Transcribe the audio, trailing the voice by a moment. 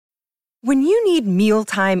When you need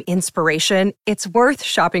mealtime inspiration, it's worth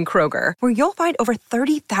shopping Kroger, where you'll find over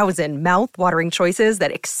 30,000 mouth-watering choices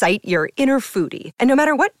that excite your inner foodie. And no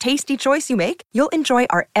matter what tasty choice you make, you'll enjoy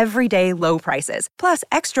our everyday low prices, plus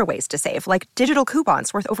extra ways to save, like digital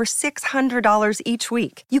coupons worth over $600 each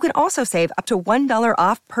week. You can also save up to $1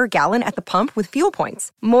 off per gallon at the pump with fuel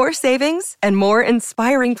points. More savings and more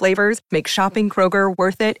inspiring flavors make shopping Kroger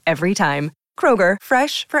worth it every time. Kroger,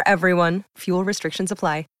 fresh for everyone. Fuel restrictions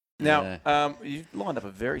apply. Now, you've lined up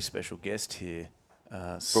a very special guest here.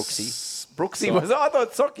 Brooksy. Was I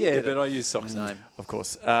thought Socky did but it. I use Sock's name. Of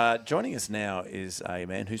course. Joining us now is a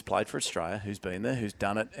man who's played for Australia, who's been there, who's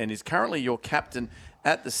done it, and is currently your captain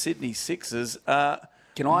at the Sydney Sixers.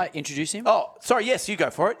 Can I introduce him? Oh, sorry, yes, you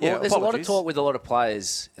go for it. Well, Yeah, there's a lot of talk with a lot of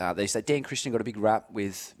players. They say Dan Christian got a big rap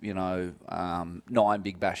with, 9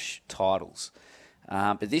 Big Bash titles.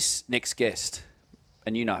 But this next guest,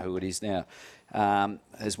 and you know who it is now,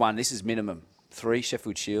 has won, this is minimum, 3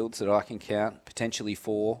 Sheffield Shields that I can count, potentially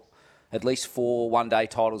 4, at least 4 one-day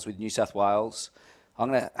titles with New South Wales.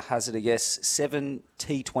 I'm going to hazard a guess, 7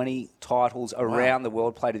 T20 titles around the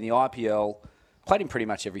world, played in the IPL, played in pretty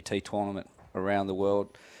much every T tournament around the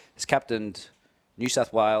world. Has captained New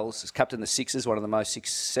South Wales, has captained the Sixers, one of the most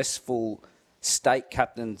successful state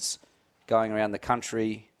captains going around the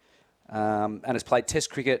country, and has played Test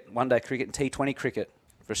cricket, one-day cricket and T20 cricket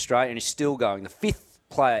for Australia, and is still going. The 5th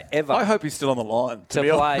player ever I hope he's still on the line. to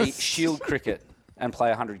play Shield cricket and play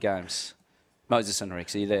 100 games. Moises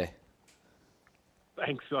Henrique, are you there?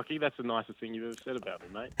 Thanks, Socky. That's the nicest thing you've ever said about me,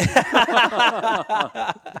 mate.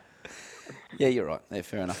 Yeah, you're right. Yeah,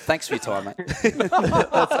 fair enough. Thanks for your time, mate.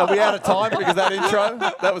 Are we out of time because of that intro?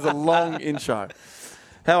 That was a long intro.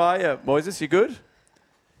 How are you, Moises? You good?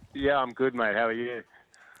 Yeah, I'm good, mate. How are you?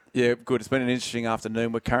 Yeah, good. It's been an interesting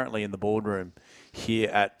afternoon. We're currently in the boardroom here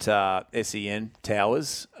at SEN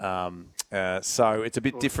Towers. So it's a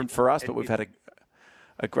bit different for us, but we've had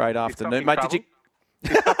a great afternoon. Mate, did you... Is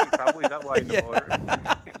that why you're in the boardroom?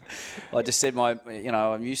 I just said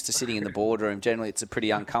I'm used to sitting in the boardroom. Generally, it's a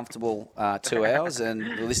pretty uncomfortable 2 hours, and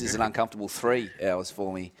this is an uncomfortable 3 hours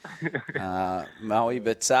for me, Moe.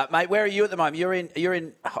 But mate, where are you at the moment? You're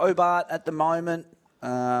in Hobart at the moment.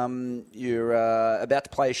 You're about to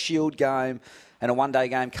play a Shield game and a one-day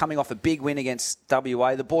game, coming off a big win against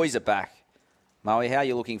WA. The boys are back. Moe, how are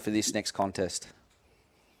you looking for this next contest?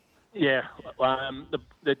 Yeah,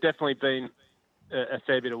 there's definitely been a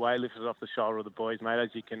fair bit of weight lifted off the shoulder of the boys, mate, as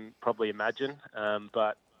you can probably imagine.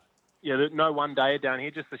 But yeah, there's no one-dayer down here,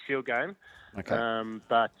 just the Shield game. Okay.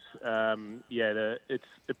 It's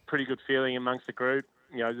a pretty good feeling amongst the group.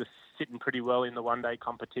 Just sitting pretty well in the one-day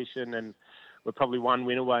competition, and we're probably one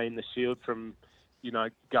win away in the Shield from,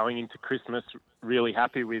 going into Christmas really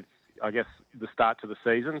happy with, I guess, the start to the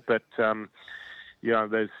season. But,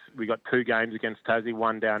 we got 2 games against Tassie,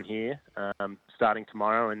 one down here, starting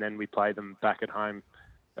tomorrow, and then we play them back at home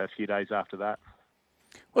a few days after that.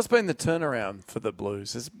 What's been the turnaround for the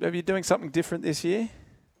Blues? Are you doing something different this year?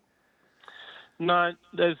 No,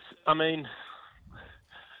 I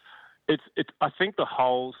think the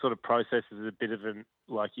whole sort of process is a bit of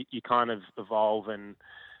you kind of evolve and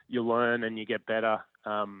you learn and you get better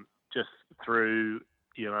just through,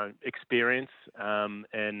 experience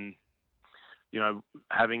and,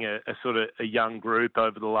 having a sort of a young group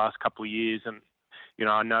over the last couple of years. And,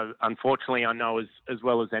 I know as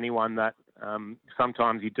well as anyone that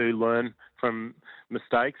sometimes you do learn from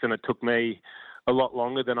mistakes, and it took me a lot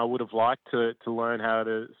longer than I would have liked to learn how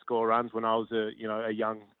to score runs when I was a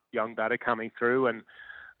young batter coming through. And,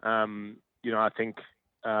 I think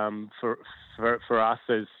for us,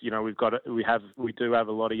 as we do have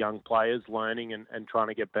a lot of young players learning and trying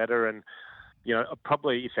to get better. And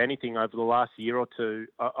probably, if anything, over the last year or two,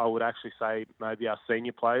 I would actually say maybe our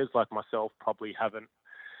senior players like myself probably haven't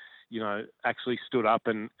actually stood up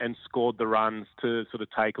and scored the runs to sort of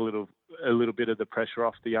take a little bit of the pressure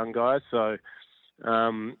off the young guys. So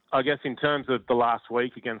I guess in terms of the last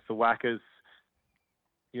week against the Wackers,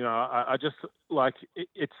 I just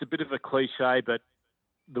it's a bit of a cliche, but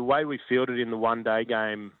the way we fielded in the one-day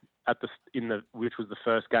game which was the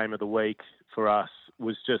first game of the week for us,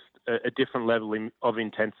 was just a different level of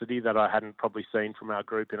intensity that I hadn't probably seen from our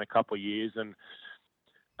group in a couple of years, and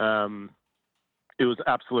it was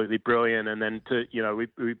absolutely brilliant. And then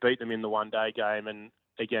we beat them in the one-day game, and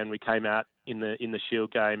again we came out in the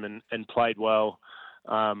Shield game and played well.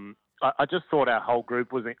 I just thought our whole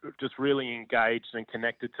group was just really engaged and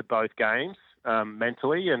connected to both games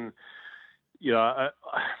mentally, and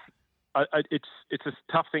it's a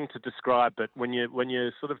tough thing to describe, but when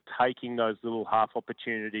you're sort of taking those little half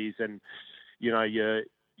opportunities and you're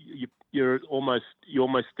you're almost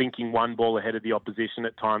thinking one ball ahead of the opposition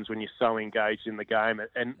at times when you're so engaged in the game.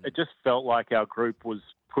 And it just felt like our group was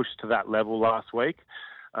pushed to that level last week,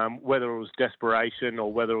 whether it was desperation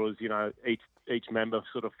or whether it was, each member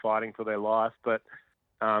sort of fighting for their life. But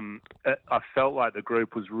I felt like the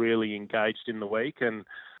group was really engaged in the week, and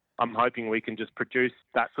I'm hoping we can just produce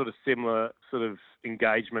that sort of similar sort of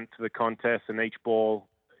engagement to the contest and each ball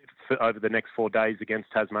over the next 4 days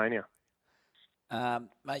against Tasmania.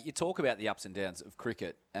 Mate, you talk about the ups and downs of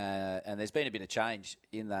cricket, and there's been a bit of change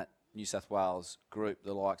in that New South Wales group,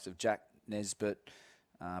 the likes of Jack Nesbitt,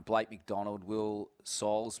 Blake McDonald, Will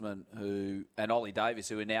Solzman, and Ollie Davis,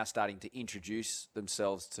 who are now starting to introduce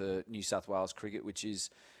themselves to New South Wales cricket, which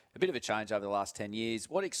is a bit of a change over the last 10 years.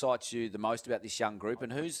 What excites you the most about this young group,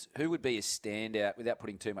 and who would be a standout, without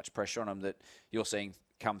putting too much pressure on them, that you're seeing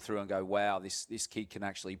come through and go, wow, this kid can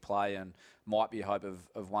actually play and might be a hope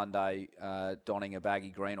of one day donning a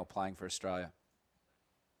baggy green or playing for Australia?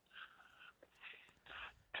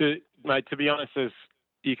 To be honest,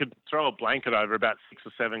 you could throw a blanket over about 6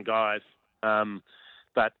 or 7 guys,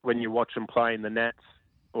 but when you watch them play in the nets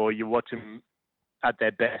or you watch them at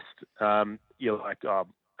their best, you're like, oh,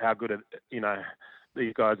 how good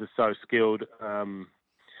these guys are so skilled.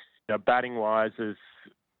 Batting wise,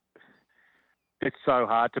 it's so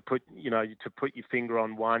hard to put your finger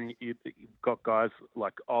on one. You've got guys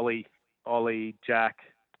like Ollie, Jack,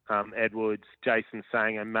 Edwards, Jason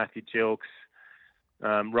Sanger, Matthew Gilks,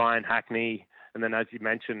 Ryan Hackney, and then, as you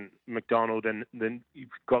mentioned, McDonald, and then you've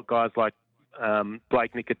got guys like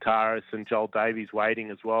Blake Nikitaris and Joel Davies waiting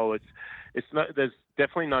as well. There's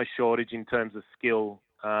definitely no shortage in terms of skill,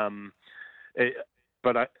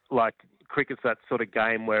 but cricket's that sort of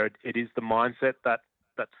game where it is the mindset that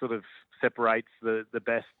sort of separates the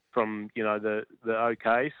best from the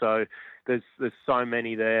okay. So there's so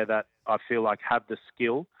many there that I feel like have the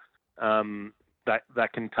skill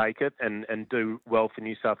that can take it and do well for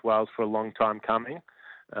New South Wales for a long time coming.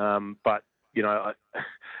 But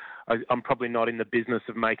I'm probably not in the business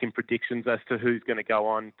of making predictions as to who's going to go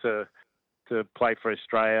on to play for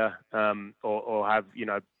Australia, or have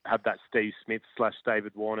that Steve Smith /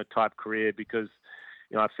 David Warner type career, because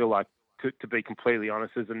I feel like, to be completely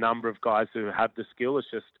honest, there's a number of guys who have the skill. It's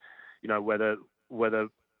just whether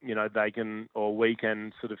they can or we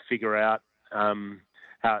can sort of figure out how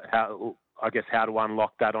to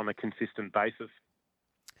unlock that on a consistent basis.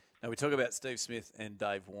 Now, we talk about Steve Smith and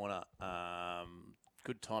Dave Warner.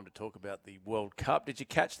 Good time to talk about the World Cup. Did you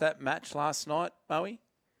catch that match last night, Moe?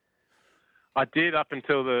 I did up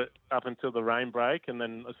until the rain break, and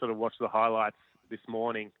then I sort of watched the highlights this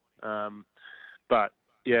morning. But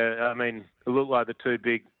yeah, I mean, it looked like the two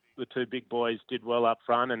big boys did well up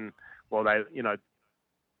front, and I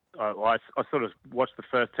sort of watched the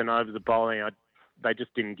first 10 overs of bowling. They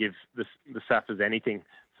just didn't give the Saffers anything,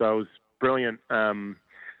 so it was brilliant bowling.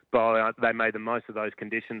 They made the most of those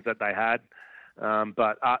conditions that they had.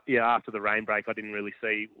 But after the rain break, I didn't really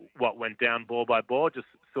see what went down ball by ball. Just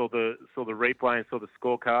saw the replay and saw the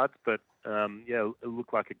scorecards. But it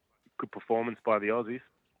looked like a good performance by the Aussies.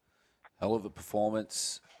 Hell of a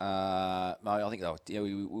performance. I think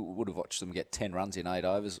we would have watched them get 10 runs in 8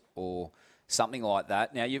 overs or something like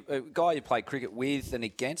that. Now, a guy you played cricket with and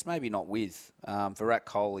against, maybe not with, Virat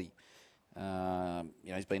Kohli.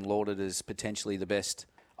 He's been lauded as potentially the best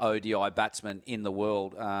ODI batsman in the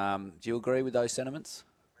world. Do you agree with those sentiments?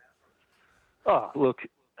 Oh, look,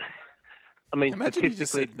 I mean, imagine you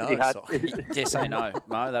just said no. Just say no,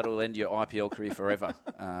 Mo. That'll end your IPL career forever.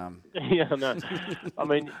 Yeah, no. I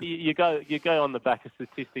mean, you go on the back of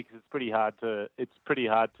statistics. It's pretty hard to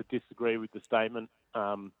disagree with the statement.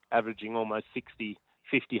 Averaging almost 60,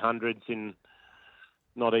 50 hundreds in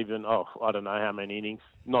not even I don't know how many innings.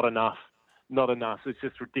 Not enough. It's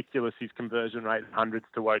just ridiculous, his conversion rate, hundreds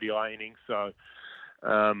to ODI innings. So,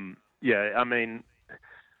 I mean,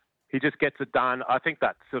 he just gets it done. I think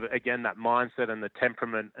that sort of, again, that mindset and the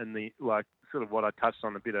temperament and the, sort of what I touched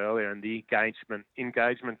on a bit earlier, and the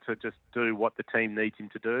engagement to just do what the team needs him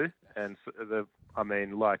to do. And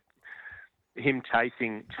him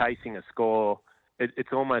chasing a score,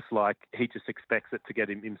 it's almost like he just expects it to get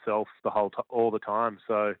him himself all the time.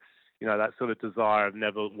 So, that sort of desire of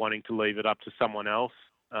never wanting to leave it up to someone else,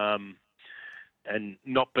 and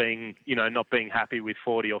not being happy with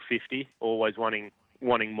 40 or 50, always wanting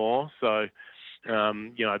more. So,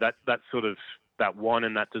 that sort of, that want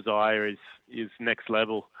and that desire is next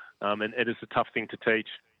level, and it is a tough thing to teach.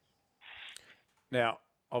 Now,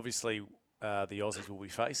 obviously, the Aussies will be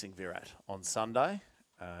facing Virat on Sunday,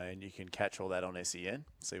 and you can catch all that on SEN.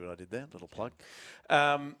 See what I did there? Little plug.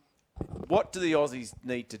 What do the Aussies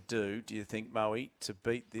need to do you think, Moe, to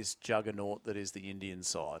beat this juggernaut that is the Indian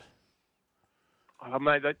side? Oh,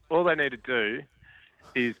 mate, all they need to do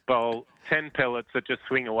is bowl 10 pellets that just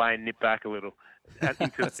swing away and nip back a little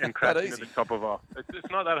and crash into the top of off.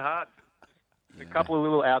 It's not that hard. A couple of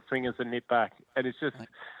little outswingers and nip back. And it's just,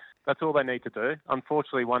 that's all they need to do.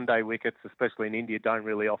 Unfortunately, one-day wickets, especially in India, don't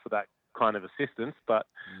really offer that kind of assistance. But,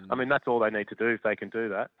 I mean, that's all they need to do if they can do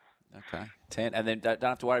that. Okay, 10. And then don't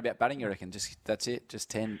have to worry about batting, you reckon? That's it? Just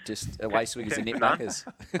 10, just away swingers and nip backers?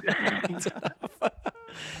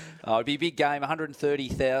 Oh, it'd be a big game,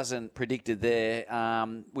 130,000 predicted there,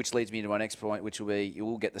 which leads me to my next point, which will be you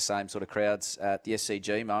will get the same sort of crowds at the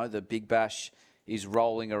SCG, Mo. The Big Bash is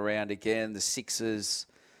rolling around again. The Sixers,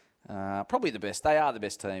 probably the best. They are the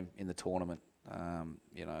best team in the tournament.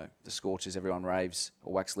 The Scorchers, everyone raves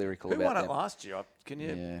or wax lyrical about them. Who won it last year? Can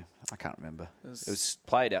you? Yeah, I can't remember. It was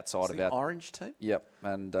played outside of our Orange team. Yep,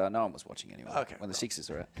 and no one was watching anyway. Okay, when the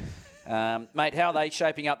Sixers are out, mate. How are they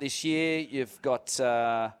shaping up this year? You've got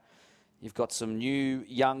some new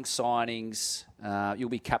young signings. You'll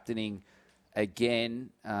be captaining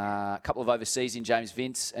again. A couple of overseas in James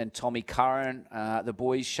Vince and Tommy Curran. The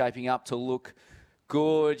boys shaping up to look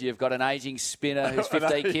good. You've got an ageing spinner who's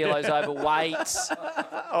 15 kilos overweight.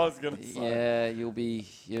 I was going to say. Yeah,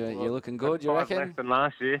 you're looking good, you reckon? 5 less than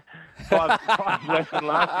last year. 5 less than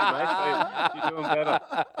last year, mate. So you're doing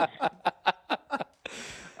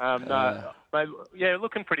better. Mate,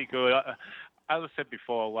 looking pretty good. As I said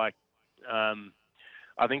before,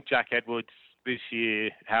 I think Jack Edwards this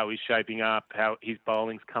year, how he's shaping up, how his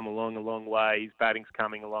bowling's come along a long way, his batting's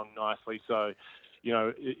coming along nicely. So,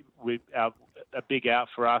 a big out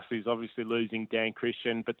for us is obviously losing Dan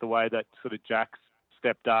Christian, but the way that sort of Jack's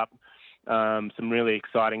stepped up, some really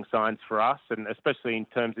exciting signs for us, and especially in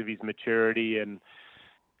terms of his maturity and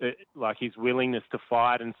his willingness to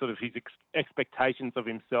fight and sort of his expectations of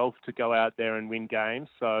himself to go out there and win games.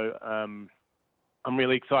 So I'm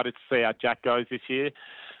really excited to see how Jack goes this year.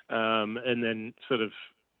 And then sort of,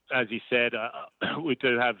 as you said, we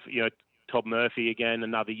do have, Todd Murphy again,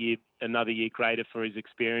 another year greater for his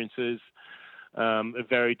experiences. A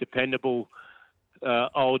very dependable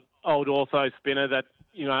old ortho spinner that,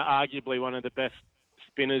 arguably one of the best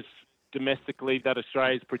spinners domestically that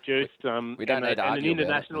Australia's produced. We don't need to argue an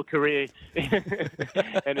international career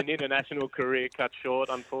and an international career cut short,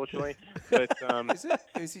 unfortunately. But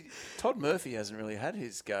Todd Murphy hasn't really had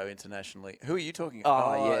his go internationally. Who are you talking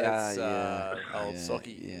about? Old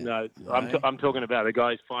Socky. Yeah. No, I'm talking about a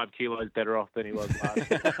guy who's 5 kilos better off than he was last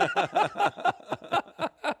year.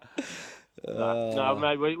 No,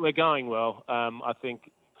 mate, we're going well. I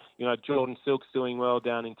think, Jordan Silk's doing well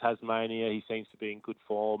down in Tasmania. He seems to be in good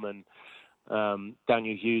form, and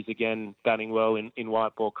Daniel Hughes again batting well in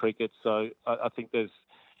white ball cricket. So I think there's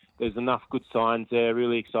enough good signs there.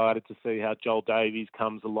 Really excited to see how Joel Davies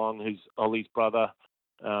comes along, who's Ollie's brother,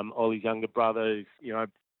 Ollie's younger brother. Who's,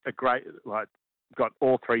 a great got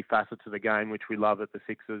all three facets of the game, which we love at the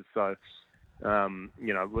Sixers. So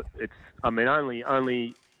it's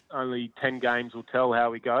only 10 games will tell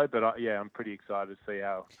how we go, but I'm pretty excited to see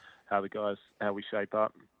how we shape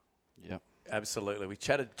up. Yeah, absolutely. We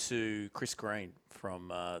chatted to Chris Green from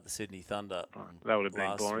the Sydney Thunder. That would have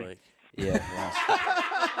been boring. Week. Yeah,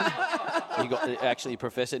 actually,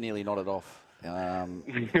 Professor nearly nodded off. He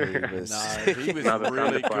was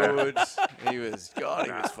really good. He was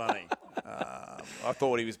funny. I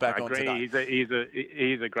thought he was back on today.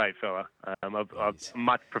 He's a great fella. I'd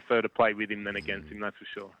much prefer to play with him than against him. That's for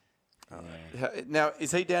sure. Now,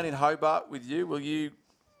 is he down in Hobart with you? Will you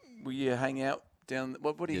hang out down?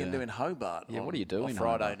 What are you going to do in Hobart? Yeah, what are you doing on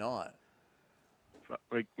Friday night?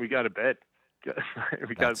 We go to bed.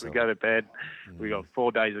 we go to bed. We got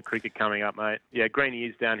 4 days of cricket coming up, mate. Yeah, Greenie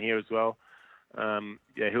is down here as well.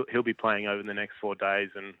 He'll be playing over the next 4 days,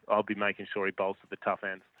 and I'll be making sure he bowls to the tough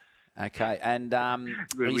ends. Okay, and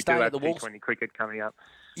we do have T20 cricket coming up.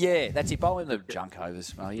 Yeah, that's it. Bowling the junk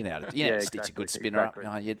overs. Well, you know how to stitch a good spinner up.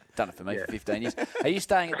 Oh, you've done it for me for 15 years. Are you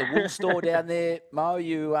staying at the Wool Store down there, Mo?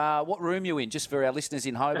 What room you in? Just for our listeners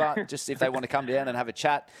in Hobart, just if they want to come down and have a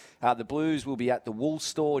chat. The Blues will be at the Wool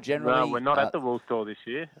Store generally. No, we're not at the Wool Store this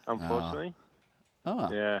year, unfortunately. Oh,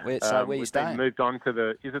 yeah. Where are you staying? Moved on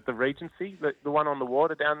to is it the Regency, the one on the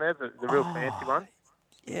water down there, the real fancy one?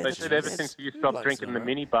 Yeah, they said ever since you stopped drinking the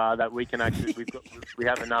mini bar that we can actually we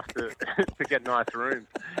have enough to get nice rooms.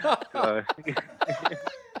 So.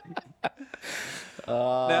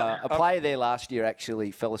 A player there last year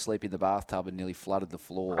actually fell asleep in the bathtub and nearly flooded the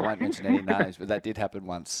floor. I won't mention any names, but that did happen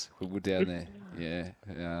once. We were down there.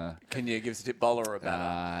 Yeah. Can you give us a tip, bowler or a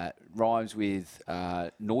batter? Rhymes with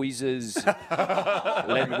Moises,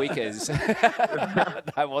 Lenwickers.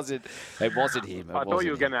 It wasn't him. I thought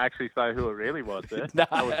you were going to actually say who it really was there. No.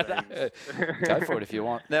 Go for it if you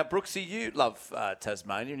want. Now, Brooksy, you love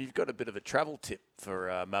Tasmania, and you've got a bit of a travel tip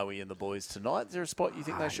for Moe and the boys tonight. Is there a spot you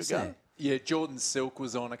think they should go? Yeah, Jordan Silk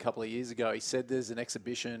was on a couple of years ago. He said there's an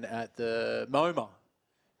exhibition at the MoMA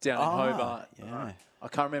down in Hobart. Yeah. I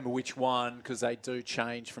can't remember which one because they do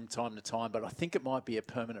change from time to time, but I think it might be a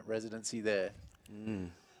permanent residency there.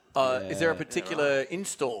 Is there a particular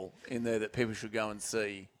install in there that people should go and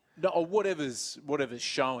see? No, or whatever's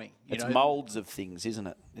showing. It's moulds of things, isn't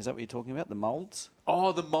it? Is that what you're talking about? The moulds?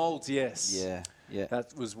 Oh, the moulds, yes. Yeah.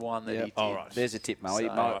 That was one that he did. All right. There's a tip, Moe. So-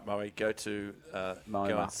 All right, Moe,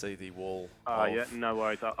 go and see the wall. Yeah, no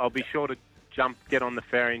worries. I'll be sure to get on the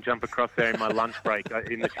ferry and jump across there in my lunch break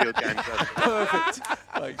in the Shield game. Perfect.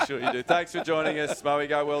 Make sure you do. Thanks for joining us, Moe.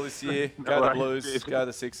 Go well this year. Go the Blues. Go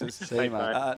the Sixers. See you, mate.